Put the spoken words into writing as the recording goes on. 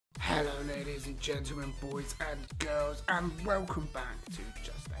ladies and gentlemen, boys and girls, and welcome back to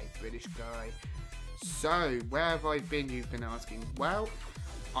Just a British Guy. So, where have I been, you've been asking? Well,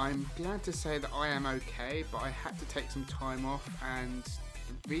 I'm glad to say that I am okay, but I had to take some time off, and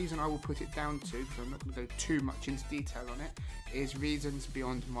the reason I will put it down to, because I'm not going to go too much into detail on it, is reasons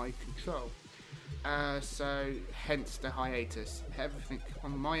beyond my control. So, hence the hiatus. Everything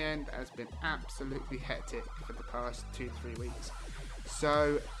on my end has been absolutely hectic for the past 2-3 weeks.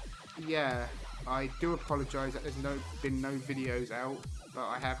 So, yeah, I do apologise that there's been no videos out, but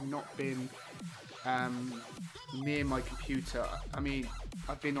I have not been near my computer. I mean,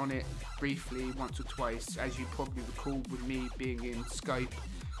 I've been on it briefly once or twice, as you probably recall with me being in Skype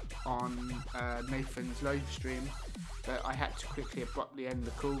on Nathan's live stream, but I had to quickly abruptly end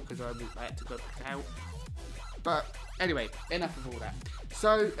the call because I had to go back out. But anyway, enough of all that.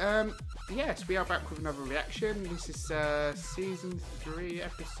 So, yes, we are back with another reaction. This is Season 3,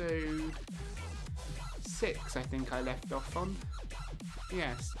 Episode 6, I think I left off on.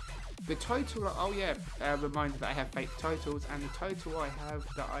 Yes. The title, oh yeah, reminder that I have fake titles, and the title I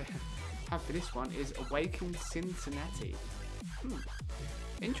have for this one is Awakened Cincinnati.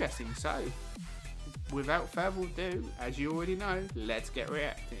 Interesting. So, without further ado, as you already know, let's get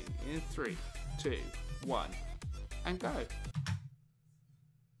reacting in 3, 2, 1, and go.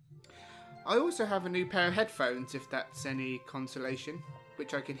 I also have a new pair of headphones, if that's any consolation,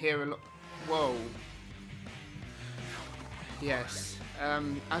 which I can hear a lot. Whoa. Yes.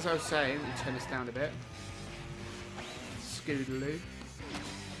 As I was saying, let me turn this down a bit. Scootaloo.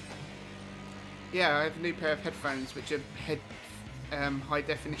 Yeah, I have a new pair of headphones, which are high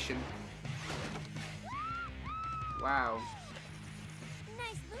definition. Wow.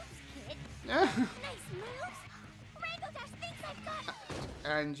 Nice moves, kid. Nice moves. Rainbow Dash thinks I've got.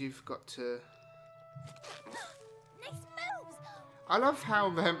 And you've got to. Nice moves. I love how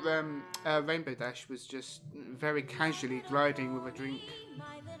Rainbow Dash was just very casually gliding with a drink.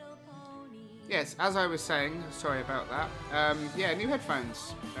 Yes, as I was saying, sorry about that. Yeah, new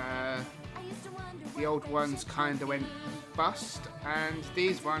headphones. The old ones kind of went bust, and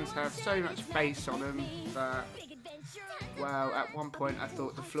these ones have so much bass on them that, well, at one point I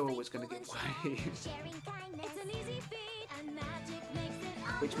thought the floor was going to give way.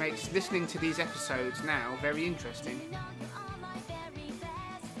 Which makes listening to these episodes now very interesting.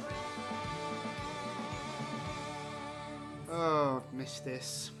 Oh, I've missed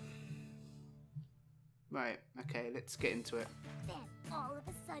this. Right, okay, let's get into it. Then, all of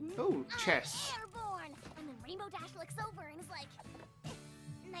a sudden, oh, chess. Airborne! And then Rainbow Dash looks over and is like,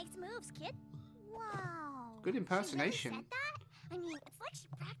 nice moves, kid. Wow. Good impersonation. She really said that? I mean, it's like she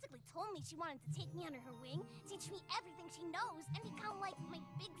practically told me she wanted to take me under her wing, teach me everything she knows, and become like my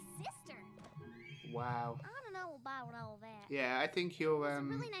big sister. Wow. I don't know about all that. Yeah, I think you're It's a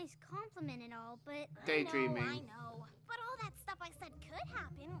really nice compliment and all, but daydreaming. I know. But all that stuff I said could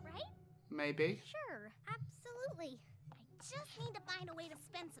happen, right? Maybe. Sure, absolutely. I just need to find a way to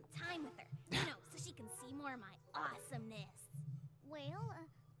spend some time with her, so she can see more of my awesomeness. Well,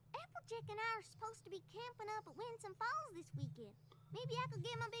 Applejack and I are supposed to be camping up at Winsome Falls this weekend. Maybe I could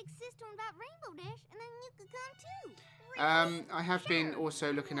get my big sister and invite Rainbow Dash, and then you could come too. Really? I have been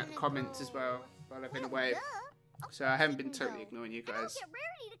also looking at the comments as well while I've been away, so I haven't been totally ignoring you guys. Get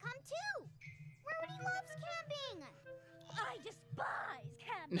Rarity to come too. Rarity loves camping. I despise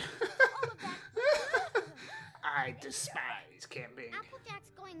camping. All of that. I despise camping.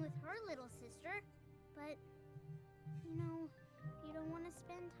 Applejack's going with her little sister, but you don't want to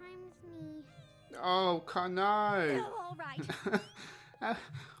spend time with me. Oh, no. Oh, all right.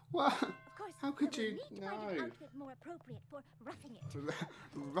 What? Of course, how could you? need to find an outfit more appropriate for roughing it.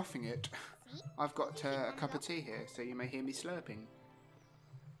 Roughing it. See? I've got a cup of tea here, so you may hear me slurping.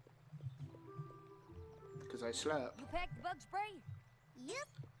 Because I slurp. You packed the bug spray? Yep.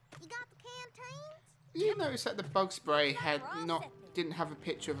 You got the canteens? You notice that the bug spray didn't have a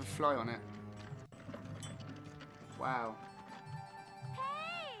picture of a fly on it. Wow.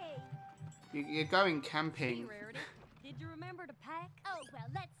 Hey! You're going camping. Hey, Rarity. Did you remember to pack? Oh, well,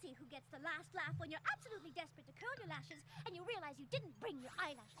 let's see who gets the last laugh when you're absolutely desperate to curl your lashes and you realize you didn't bring your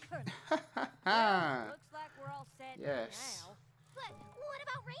eyelash curler. Well, looks like we're all set Yes. now. But what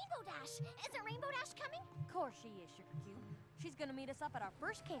about Rainbow Dash? Isn't Rainbow Dash coming? Of course she is, Sugar Cube. She's gonna meet us up at our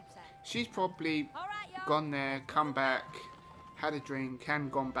first campsite. She's probably All right, y'all. gone there, come back, had a drink,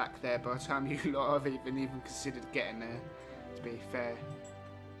 and gone back there by the time you lot have even considered getting there, to be fair.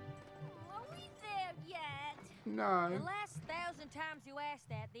 Are we there yet? No. The last 1,000 times you asked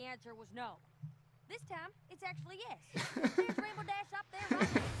that, the answer was no. This time, it's actually yes. There's Rainbow Dash up there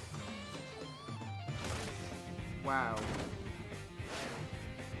right now. Wow.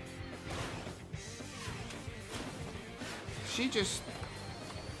 she just...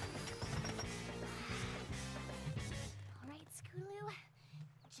 Alright, Scootaloo.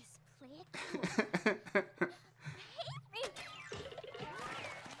 Just play it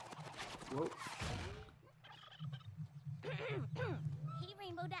cool. Whoa. Hey,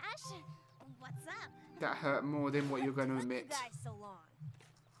 Rainbow Dash. What's up? That hurt more than what you're going to Took admit. you guys so long.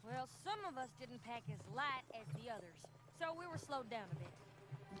 Well, some of us didn't pack as light as the others, so we were slowed down a bit.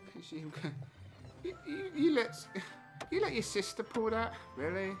 You let your sister pull that?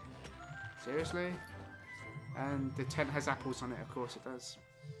 Really? Seriously? And the tent has apples on it, of course it does.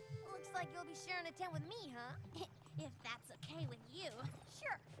 Looks like you'll be sharing a tent with me, huh? If that's okay with you.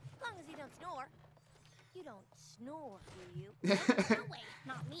 Sure, as long as you don't snore. You don't snore, do you? No way,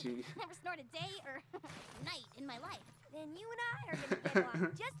 not me. Gee. Never snored a day or night in my life. Then you and I are gonna get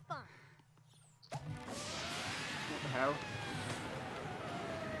along just fine. What the hell?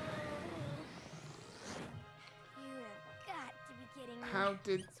 You have got to be kidding me. How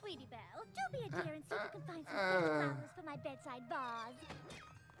did... Sweetie Belle, do be a dear and see if you can find some fresh flowers for my bedside vase.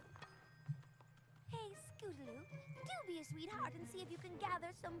 Hey, Scootaloo, do be a sweetheart and see if you can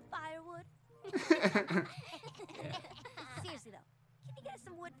gather some firewood. Seriously though, can you get us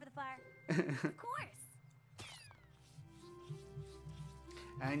some wood for the fire? Of course.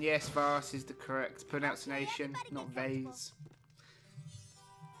 And yes, vase is the correct pronunciation, not vase.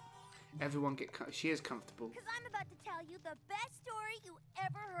 Everyone get... She is comfortable. Because I'm about to tell you the best story you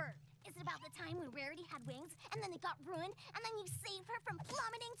ever heard. Is it about the time when Rarity had wings and then they got ruined and then you saved her from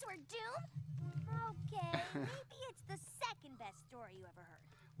plummeting to her doom? Okay, maybe it's the second best story you ever heard.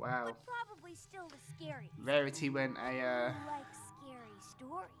 Wow. But probably still the scariest. Rarity went a... You like scary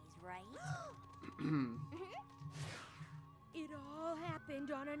stories, right? It all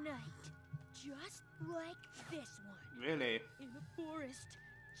happened on a night, just like this one. Really? In the forest,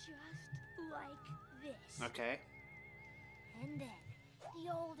 just like this. Okay. And then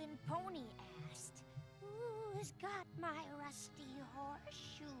the olden pony asked, "Who's got my rusty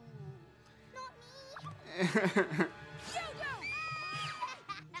horseshoe?" Not me.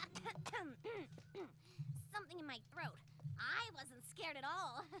 Something in my throat. I wasn't scared at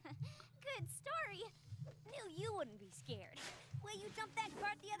all. Good story. Knew you wouldn't be scared. Way you jumped that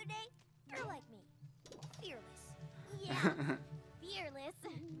cart the other day, you're like me, fearless. Yeah, fearless.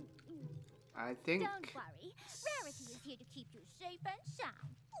 I think... Don't worry. Rarity is here to keep you safe and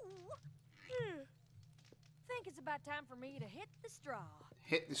sound. Ooh. Think it's about time for me to hit the straw.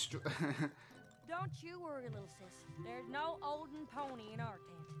 Hit the straw. Don't you worry, little sis. There's no olden pony in our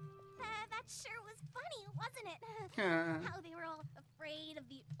tent. That sure was funny, wasn't it? How they were all afraid of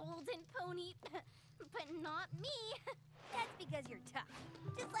the olden pony, but not me. That's because you're tough,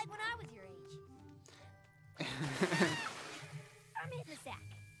 just like when I was your age. I'm hitting the sack.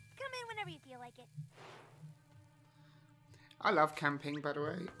 Come in whenever you feel like it. I love camping, by the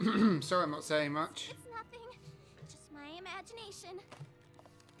way. Sorry I'm not saying much. It's nothing. Just my imagination.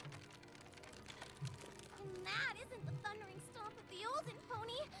 And that isn't the thundering stomp of the olden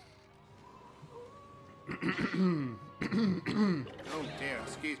pony. Oh dear,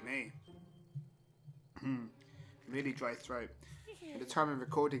 excuse me. Really dry throat. At the time of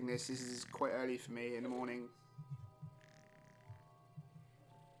recording this is quite early for me in the morning.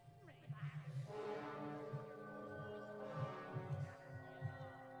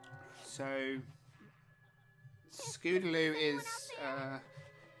 So, Scootaloo is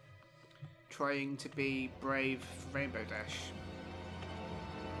trying to be brave Rainbow Dash.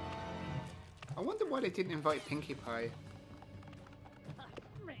 I wonder why they didn't invite Pinkie Pie.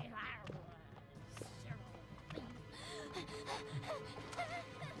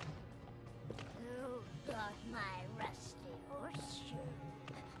 Who got my rusty horseshoe?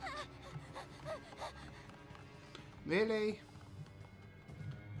 Really?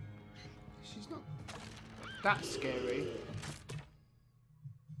 She's not that scary.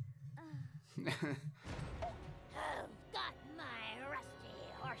 Who got my rusty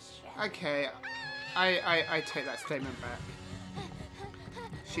horseshoe? Okay, I take that statement back.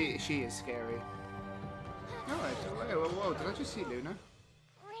 She is scary. No, whoa, did I just see Luna?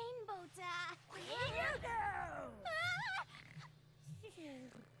 Rainbow Dash.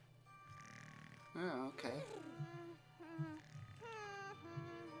 Oh, okay.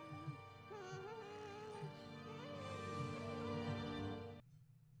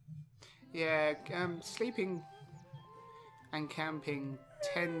 Yeah, sleeping and camping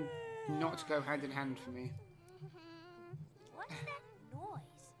tend not to go hand in hand for me. What's that noise?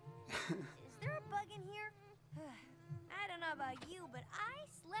 Is there a bug in here? I don't know about you, but I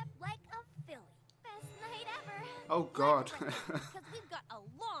slept like a filly. Best night ever. Oh God. Because we've got a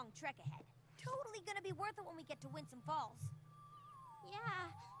long trek ahead. Totally gonna be worth it when we get to Winsome Falls. Yeah,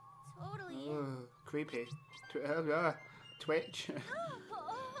 totally. Oh, creepy. Twitch. Am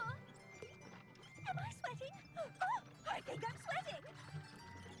I sweating? I think I'm sweating.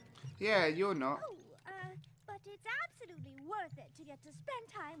 Yeah, you're not. Oh, but it's absolutely worth it to get to spend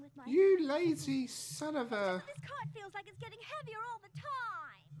time with my... You lazy son of a... This cart feels like it's getting heavier all the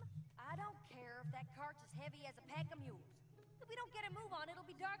time. I don't care if that cart's as heavy as a pack of mules. If we don't get a move on, it'll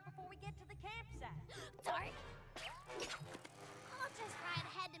be dark before we get to the campsite. Dark. I'll just ride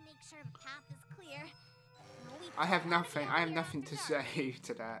ahead to make sure the path is clear. I have nothing to say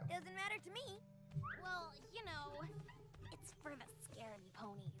to that. Doesn't matter to me. Well, you know, it's for the scaredy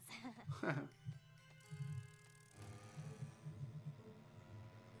ponies.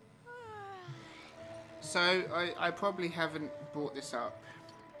 So, I probably haven't brought this up,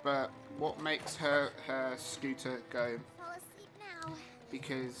 but what makes her scooter go? Fall asleep now.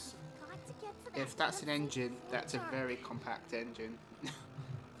 Because Got to get to that if that's an campsite engine, before that's a dark. very compact engine.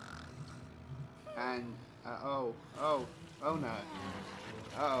 And, oh no.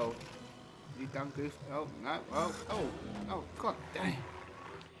 Uh-oh. You done goof? Oh, no. Oh, god damn.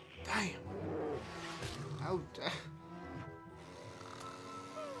 Damn. Oh,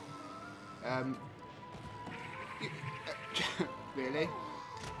 really?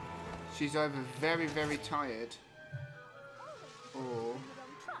 She's either very, very tired, or...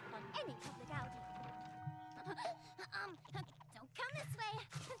 Don't trot on any public outing. Don't come this way.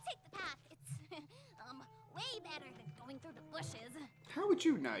 Take the path. It's, way better than going through the bushes. How would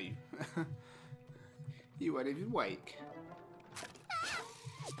you know? You weren't even awake.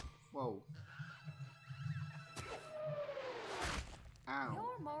 Whoa. Ow.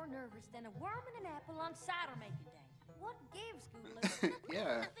 You're more nervous than a worm in an apple on cider making day. What gives, Scootaloo?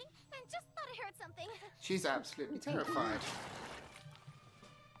 Yeah. Nothing. I just thought I heard something. She's absolutely terrified.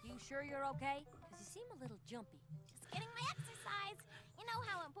 You sure you're okay? Because you seem a little jumpy. Just getting my exercise. You know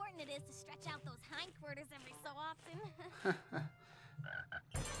how important it is to stretch out those hindquarters every so often.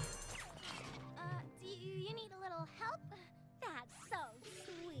 Do you need a little help? That's so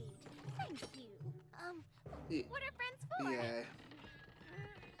sweet. Thank you. What are friends for? Yeah.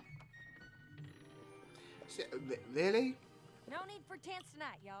 Really? No need for tents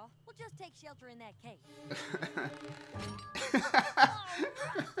tonight, y'all. We'll just take shelter in that cave.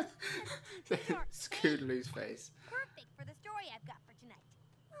 Scootaloo's face. Perfect for the story I've got for tonight.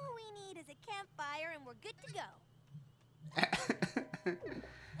 All we need is a campfire and we're good to go.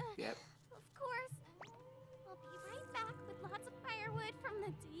 Yep. Of course. I'll be right back with lots of firewood from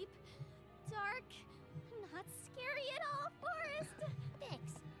the deep, dark, not scary at all forest.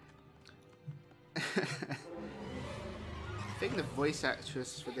 Thanks. I think the voice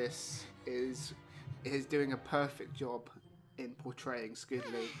actress for this is doing a perfect job in portraying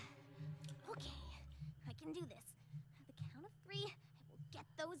Scootaloo. Okay, I can do this. At the count of 3, I will get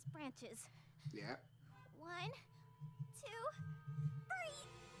those branches. Yeah. 1,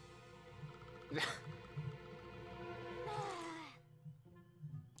 2, 3.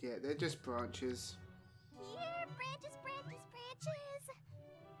 Yeah, they're just branches. Here, branches, branches, branches.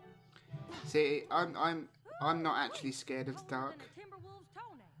 See, I'm not actually scared of the dark. Than a timberwolf's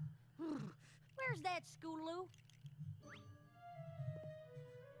toenail. Where's that, Scootaloo?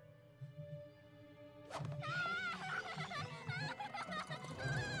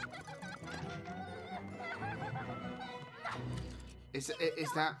 Is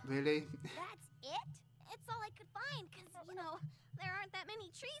that really? That's it? It's all I could find, because, you know, there aren't that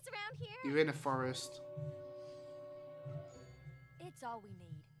many trees around here. You're in a forest. It's all we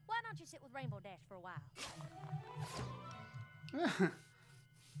need. Why don't you sit with Rainbow Dash for a while? Now,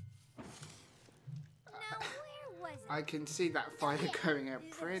 where was it? I can see that fire going out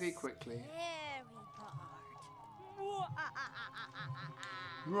pretty quickly. Scary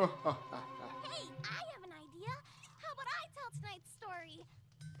part. Hey, I have an idea. How about I tell tonight's story?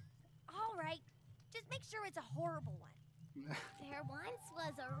 All right. Just make sure it's a horrible one. There once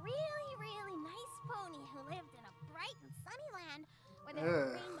was a really, really nice pony who lived in a bright and sunny land where there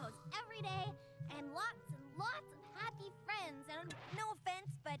were rainbows every day and lots of happy friends. And no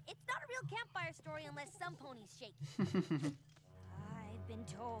offense, but it's not a real campfire story unless some ponies shake. I've been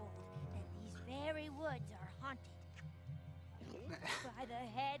told that these very woods are haunted by the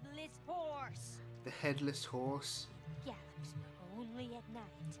headless horse. The headless horse. Gallops only at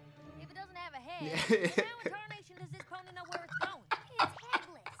night. If it doesn't have a head, Yeah. then how in tarnation does this pony know where it's going? It's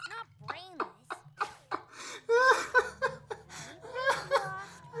headless, not brainless.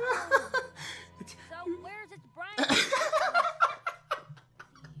 So where's its brain?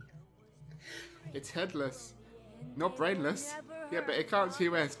 It's headless, not brainless. Yeah, but it can't see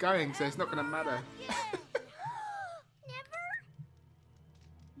where it's going, so it's not gonna matter. Never?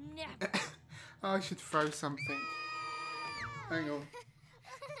 Oh, I should throw something. Hang on.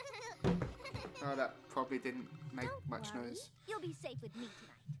 Oh, that probably didn't make much noise. You'll be safe with me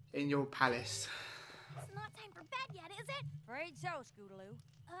tonight. In your palace. It's not time for bed yet, is it? Afraid so, Scootaloo.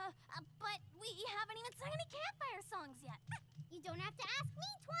 But we haven't even sung any campfire songs yet. You don't have to ask me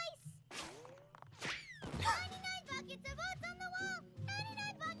twice. 99 buckets of oats on the wall.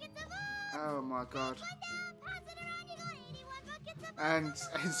 99 buckets of oats. Oh my god. One down, pass it around, you got 81 buckets of And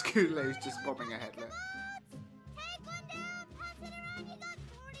Scootaloo's just bobbing her head. Look. Take one down, pass it around, you got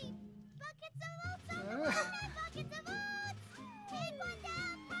 40 buckets of oats on the wall. 99 buckets of oats. Take one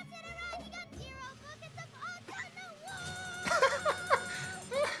down, pass it around, you got 0 buckets of oats on the wall.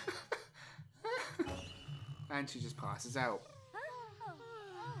 And she just passes out.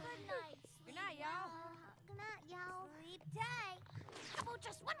 Good night. Good night, y'all. Good night, y'all. Sleep tight. How about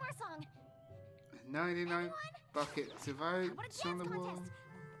just one more song? 99 buckets of How about a oats on dance the wall. contest?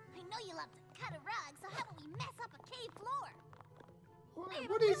 I know you love to cut a rug, so how about we mess up a cave floor? I have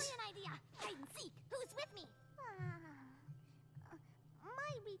What a is... brilliant idea. Hide and seek. Who's with me?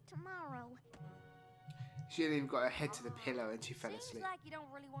 Maybe tomorrow. She hadn't even got her head to the pillow and she fell Seems asleep. like you don't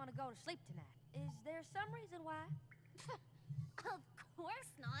really want to go to sleep tonight. Is there some reason why? Of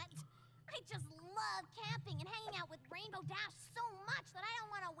course not. I just love camping and hanging out with Rainbow Dash so much that I don't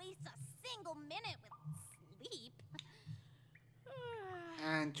want to waste a single minute with sleep.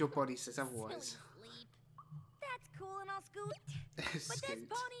 And your body says otherwise. Silly sleep. That's cool and all, Scoot. But this Scoot.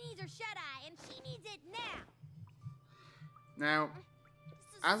 pony needs her shut-eye, and she needs it now. Now,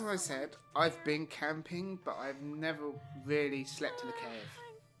 This is as I so said, I've been camping, but I've never really slept in a cave.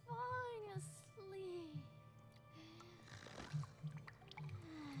 I'm falling asleep.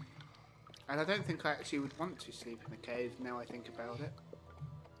 And I don't think I actually would want to sleep in a cave now I think about it.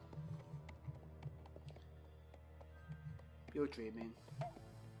 You're dreaming.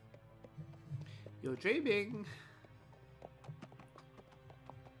 You're dreaming.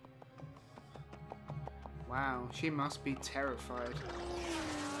 Wow, she must be terrified.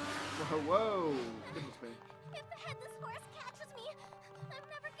 Whoa, whoa. Goodness me. If the headless horse catches me, I'm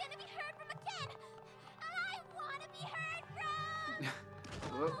never gonna be heard from again. And I want to be heard from.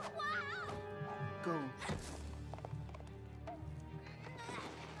 Whoa. Wow. Go.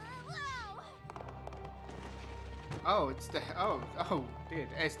 Whoa. Oh, it's the dear,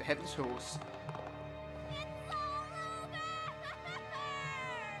 it's the headless horse. It's all over.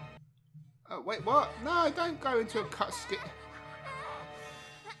 Oh wait, what? No, don't go into a cut skit.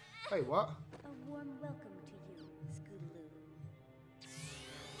 Wait, what? A warm welcome to you, Scootaloo.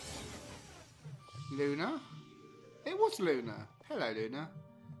 Luna? It was Luna. Hello, Luna.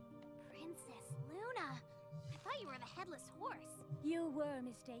 Princess Luna. I thought you were the headless horse. You were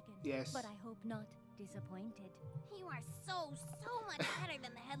mistaken. Yes. But I hope not disappointed. You are so much better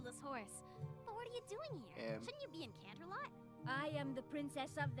than the headless horse. But what are you doing here? Shouldn't you be in Canterlot? I am the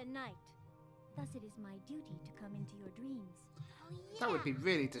princess of the night. Thus it is my duty to come into your dreams. Oh yeah. That would be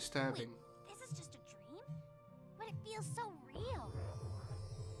really disturbing. Wait, this is just a dream? But it feels so real.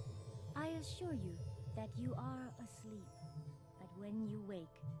 I assure you that you are asleep. But when you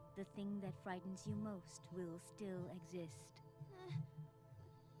wake, the thing that frightens you most will still exist.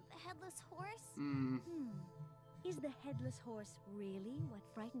 The headless horse? Is the headless horse really what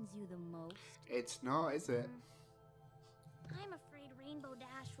frightens you the most? It's not, is it? I'm afraid Rainbow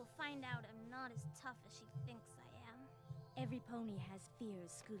Dash will find out I'm not as tough as she thinks I am. Every pony has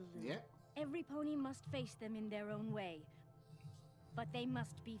fears, Scootaloo. Yeah. Every pony must face them in their own way. But they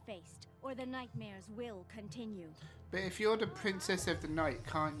must be faced, or the nightmares will continue. But if you're the princess of the night,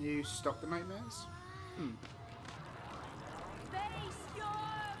 can't you stop the nightmares? Face your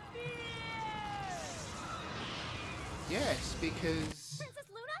fears! Yes, because Princess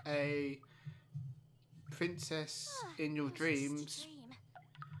Luna? a princess in your It was just a dreams dream.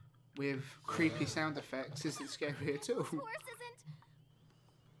 with creepy sound effects isn't scary at all. This horse isn't.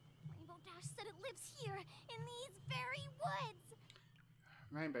 Rainbow Dash said it lives here in these very woods.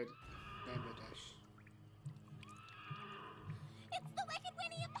 Rainbow Dash. It's the Wicked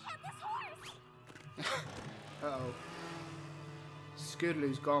Winnie of the Headless Horse. Uh-oh.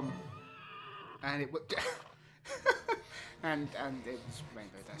 Scootaloo's gone. And it would and it was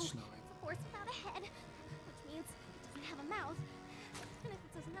Rainbow Dash snoring. It's a horse without a head, which means it doesn't have a mouth. And if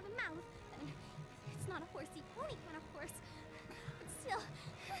it doesn't have a mouth, then it's not a horsey pony kind of horse. But still,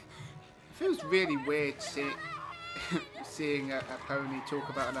 It feels really weird seeing a pony talk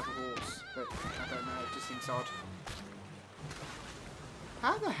about another horse, but I don't know, it just seems odd.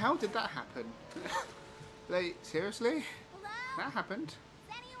 How the hell did that happen? Like, seriously? hello? That happened?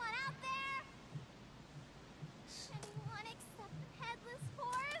 Is anyone out there? Anyone except the Headless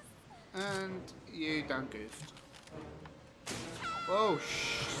Horse? And you done goofed. Oh,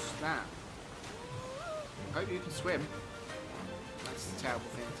 snap. Hope you can swim. That's a terrible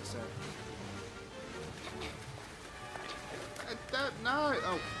thing to say. I don't know.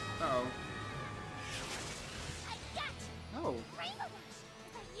 Oh. Uh-oh. I got Oh. Rainbow Dash.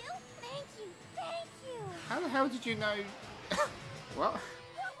 Is that you? Thank you. Thank you. How the hell did you know? What?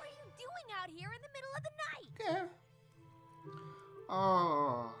 What were you doing out here in the middle of the night? Yeah.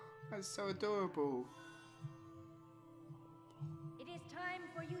 Oh, that's so adorable. It is time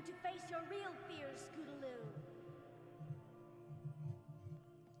for you to face your real fears, Scootaloo.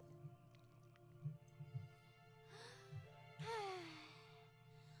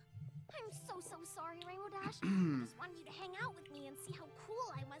 I'm so sorry, Rainbow Dash. I just wanted you to hang out with me and see how cool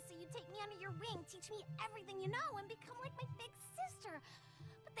I was, so you'd take me under your wing, teach me everything you know, and become like my big sister.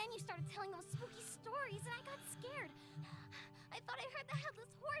 But then you started telling those spooky stories, and I got scared. I thought I heard the headless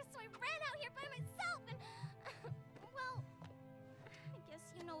horse, so I ran out here by myself, and well, I guess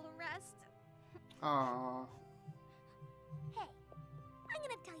you know the rest. Aww. Hey, I'm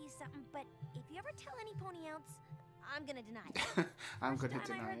gonna tell you something, but if you ever tell any pony else, I'm gonna deny it. I'm First gonna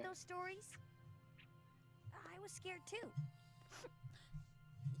time I deny heard it. those stories, I was scared too.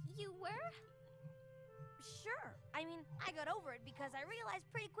 You were? Sure. I mean, I got over it because I realized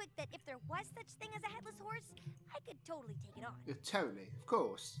pretty quick that if there was such thing as a headless horse, I could totally take it on. Yeah, totally, of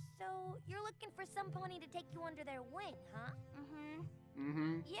course. So, you're looking for some pony to take you under their wing, huh? Mm-hmm.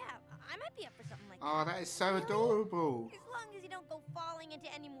 Mm-hmm. Yeah, I might be up for something like Oh, that. that is so Really? adorable. As long as you don't go falling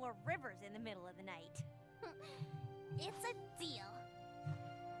into any more rivers in the middle of the night. It's a deal.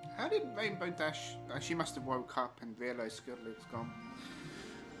 How did Rainbow Dash... she must have woke up and realised Scootaloo was gone.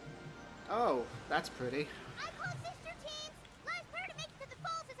 Oh, that's pretty. I call sister teams. Last prayer to make it to the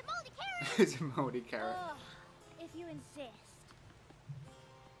falls is a moldy carrot. It's a moldy carrot. Oh, if you insist.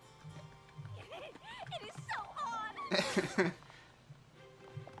 It is so odd.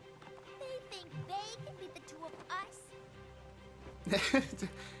 They think they can beat the two of us.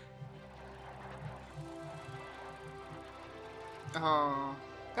 Oh,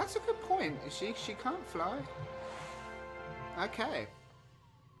 that's a good point. She can't fly. Okay.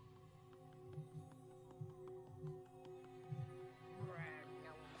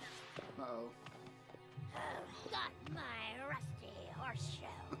 Uh-oh. Got my rusty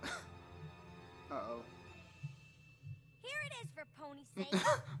horseshoe. Uh-oh. Here it is for pony's sake.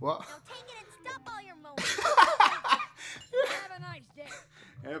 What? Now take it and stop all your moaning. Have a nice day.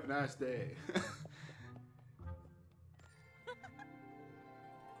 Have a nice day.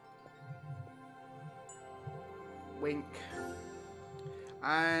 Wink.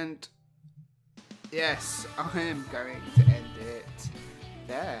 And yes, I am going to end it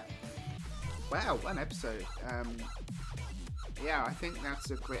there. Wow, one episode. Yeah, I think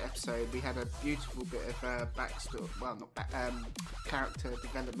that's a great episode. We had a beautiful bit of backstory, well, not back, character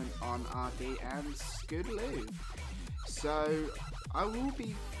development on RD and Scootaloo. So I will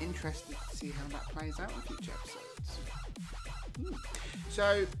be interested to see how that plays out in future episodes.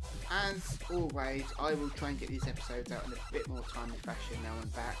 So, as always, I will try and get these episodes out in a bit more timely fashion now I'm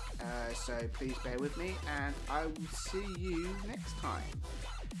back. So please bear with me, and I will see you next time.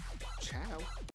 Ciao.